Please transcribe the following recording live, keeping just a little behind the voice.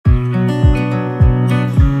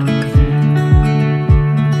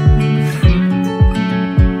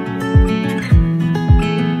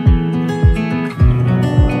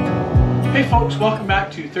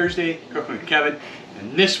Thursday, Cooking with Kevin,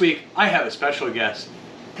 and this week I have a special guest,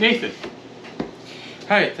 Nathan.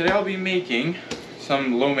 Hi, today I'll be making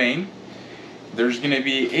some lo mein. There's going to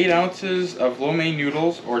be 8 ounces of lo mein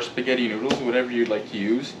noodles or spaghetti noodles, whatever you'd like to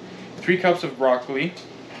use, 3 cups of broccoli,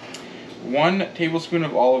 1 tablespoon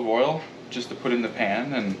of olive oil just to put in the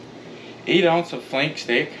pan, and 8 ounces of flank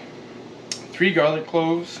steak, 3 garlic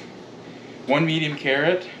cloves, 1 medium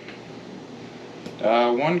carrot,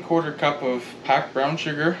 1/4 cup of packed brown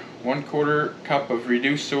sugar, 1/4 cup of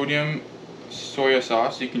reduced sodium soya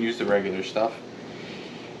sauce. You can use the regular stuff.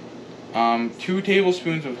 2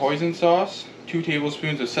 tablespoons of hoisin sauce, 2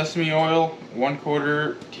 tablespoons of sesame oil,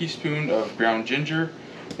 1/4 teaspoon of ground ginger,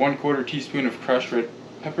 1/4 teaspoon of crushed red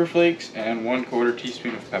pepper flakes, and 1/4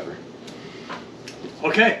 teaspoon of pepper.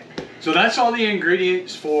 Okay, so that's all the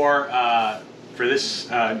ingredients for this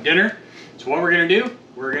dinner. So what we're going to do,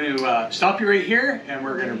 we're going to stop you right here and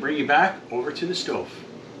we're going to bring you back over to the stove.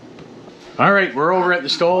 All right, we're over at the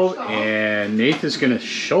stove and Nathan's going to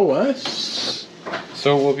show us.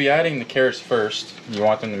 So we'll be adding the carrots first. You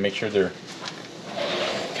want them to make sure they're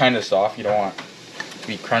kind of soft. You don't want to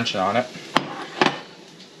be crunching on it.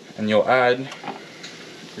 And you'll add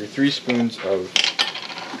your 3 spoons of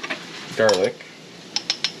garlic.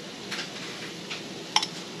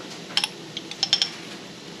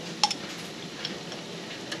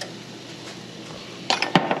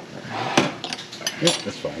 Yep,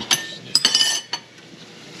 that's fine.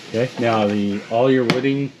 Okay, now all your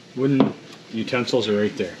wooden utensils are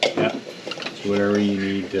right there. Yeah, so whatever you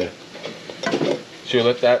need to. So you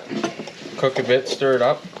let that cook a bit, stir it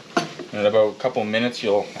up, and in about a couple minutes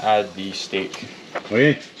you'll add the steak.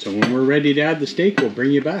 Okay, so when we're ready to add the steak, we'll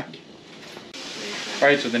bring you back.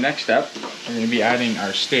 Alright, so the next step, we're going to be adding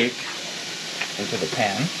our steak into the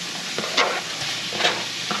pan.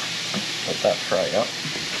 Let that fry up.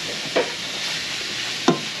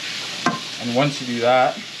 And once you do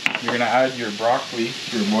that, you're going to add your broccoli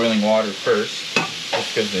to your boiling water first,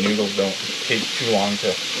 just because the noodles don't take too long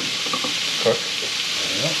to cook.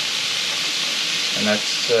 And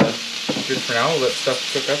that's good for now. We'll let stuff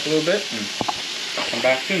cook up a little bit and come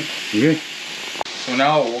back soon. Okay. So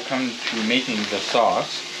now we'll come to making the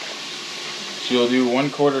sauce. So you'll do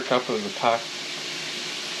 1/4 cup of the packed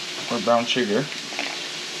or brown sugar.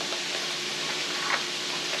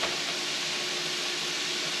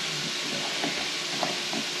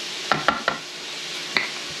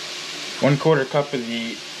 One-quarter cup of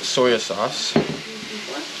the soya sauce.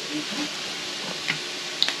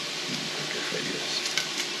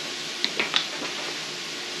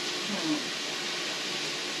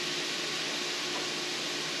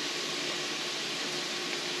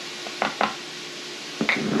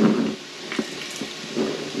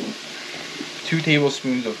 2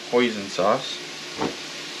 tablespoons of hoisin sauce.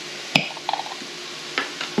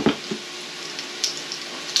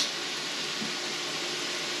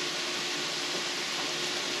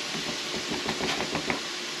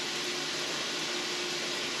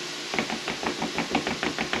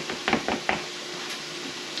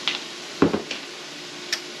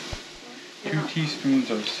 Teaspoons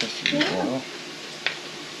of sesame oil.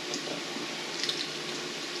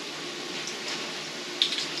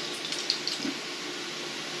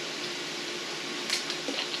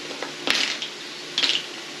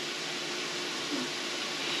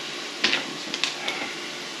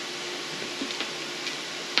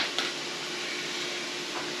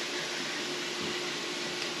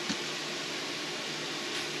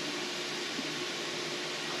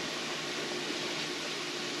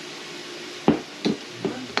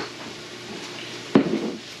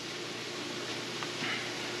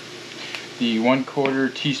 The 1/4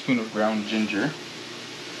 teaspoon of ground ginger.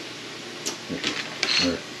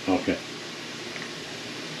 Okay.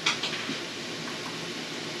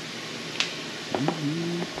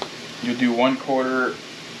 You'll do 1/4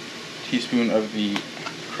 teaspoon of the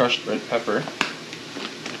crushed red pepper.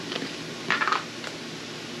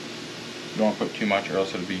 You don't want to put too much or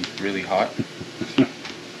else it'll be really hot.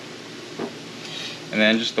 And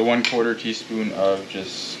then just the 1/4 teaspoon of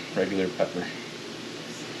just regular pepper.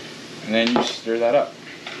 And then you stir that up.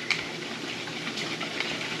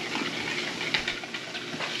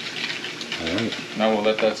 Alright. Now we'll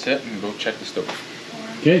let that sit and go check the stove.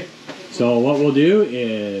 Okay, so what we'll do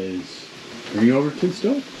is bring you over to the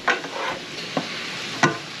stove.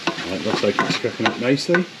 That looks like it's cooking up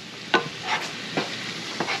nicely.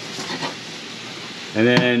 And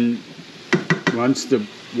then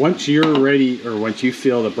once you're ready, or once you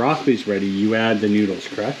feel the broccoli's ready, you add the noodles,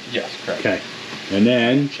 correct? Yes, correct. Okay. And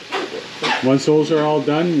then once those are all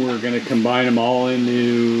done, we're going to combine them all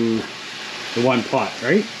into the one pot,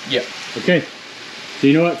 right? Yeah. Okay. So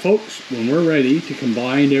you know what, folks? When we're ready to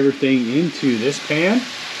combine everything into this pan,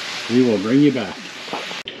 we will bring you back.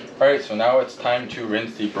 Alright, so now it's time to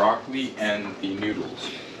rinse the broccoli and the noodles.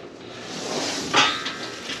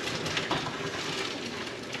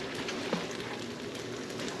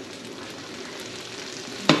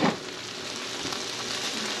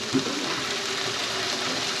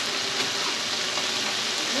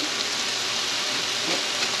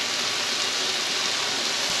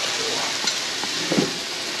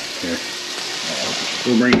 Here.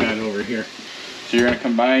 We'll bring that over here. So you're going to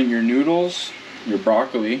combine your noodles, your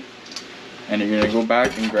broccoli, and you're going to go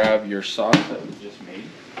back and grab your sauce that we just made.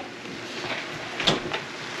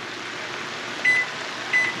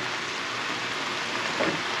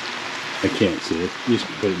 I can't see it. You just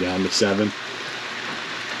put it down to 7.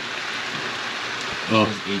 Oh,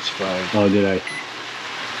 H5. oh, did I?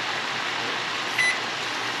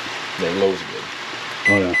 They're low's good.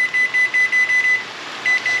 Oh no.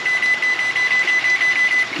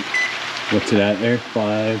 What's it at there?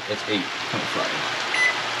 5. It's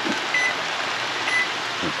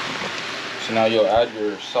 8.5. So now you'll add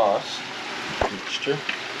your sauce mixture.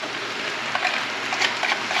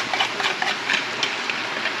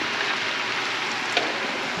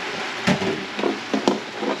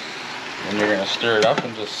 And you're gonna stir it up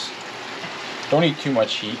and just don't need too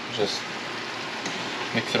much heat. Just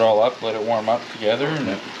mix it all up, let it warm up together, and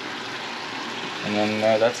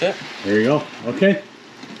then that's it. There you go. Okay.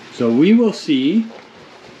 So we will see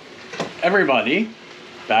everybody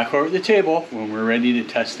back over at the table when we're ready to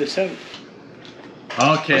test this out.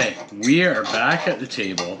 Okay, we are back at the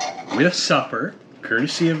table with supper,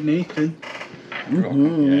 courtesy of Nathan.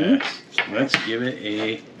 Yes, let's give it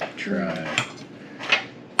a try.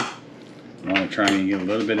 I want to try and get a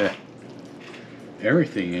little bit of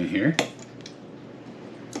everything in here.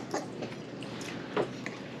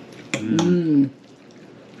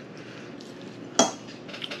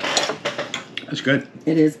 That's good.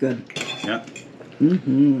 It is good. Yeah.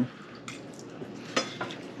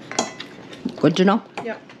 Good to know.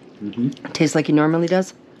 Yep, Tastes like he normally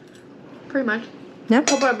does. pretty much. Yep.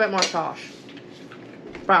 I'll put a bit more sauce.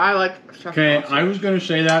 But I like stuff. Okay, I was going to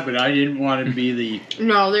say that, but I didn't want to be the...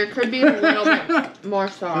 No, there could be a little bit more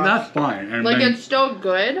But sauce. that's fine. And Like, then it's still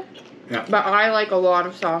good, Yeah. but I like a lot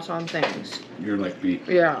of sauce on things. you're like me.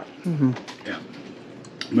 Yeah. Yeah.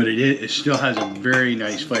 But it still has a very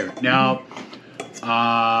nice flavor. Now,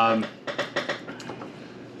 I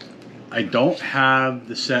don't have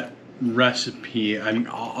the set recipe.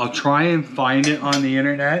 I'll try and find it on the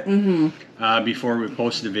internet before we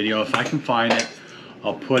post the video. If I can find it,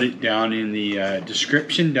 I'll put it down in the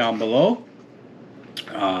description down below.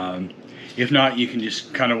 If not, you can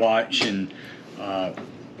just kind of watch, and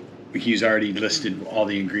he's already listed all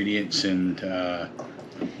the ingredients and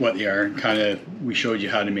what they are, and kind of we showed you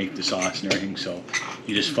how to make the sauce and everything, so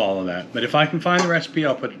you just follow that. But if I can find the recipe,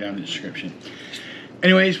 I'll put it down in the description.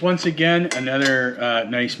 Anyways, once again, another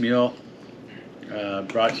nice meal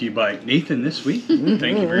brought to you by Nathan this week.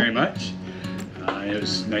 Thank you very much. It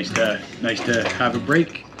was nice to have a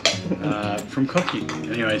break from cooking.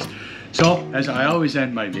 Anyways, so as I always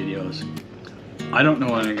end my videos, I don't know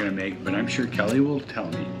what I'm gonna make, but I'm sure Kelly will tell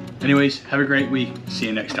me. Anyways, have a great week. See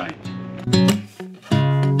you next time.